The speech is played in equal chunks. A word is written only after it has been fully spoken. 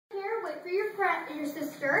your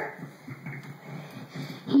sister.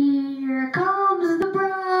 Here comes the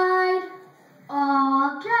bride,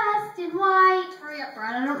 all dressed in white. Hurry up,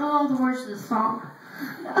 Brad. I don't know all the words to the song.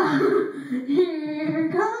 Here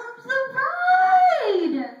comes the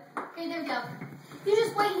bride. Okay, there we go. You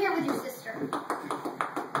just wait here with your sister.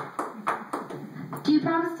 Do you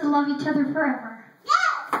promise to love each other forever?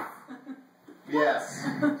 Yes! Yes.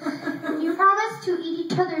 Do you promise to eat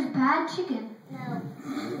each other's bad chicken? No.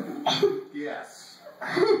 Yes.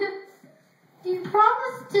 Do you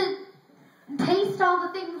promise to taste all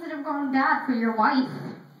the things that have gone bad for your wife?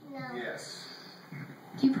 No. Yes.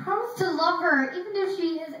 Do you promise to love her even if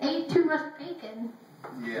she has ate too much bacon?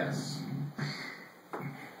 Yes.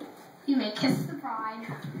 You may kiss the bride.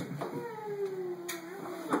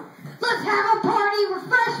 Let's have a party.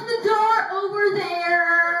 Refreshments are over there.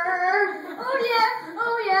 Oh yeah,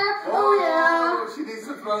 oh yeah, oh yeah. She needs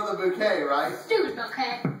to throw the bouquet, right? Stupid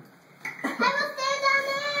bouquet. I will stand down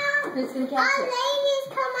now. Who's going to All catch it? ladies,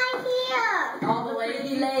 come right here. All the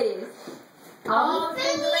ladies. All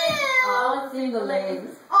single ladies. All single ladies. All the single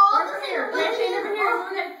ladies. Over here. We're going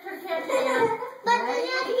to catch it. But then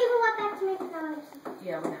you have to give her one back to make the noise.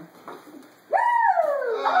 Yeah, we know.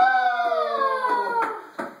 Oh!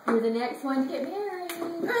 You're the next one to get married.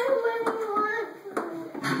 I'm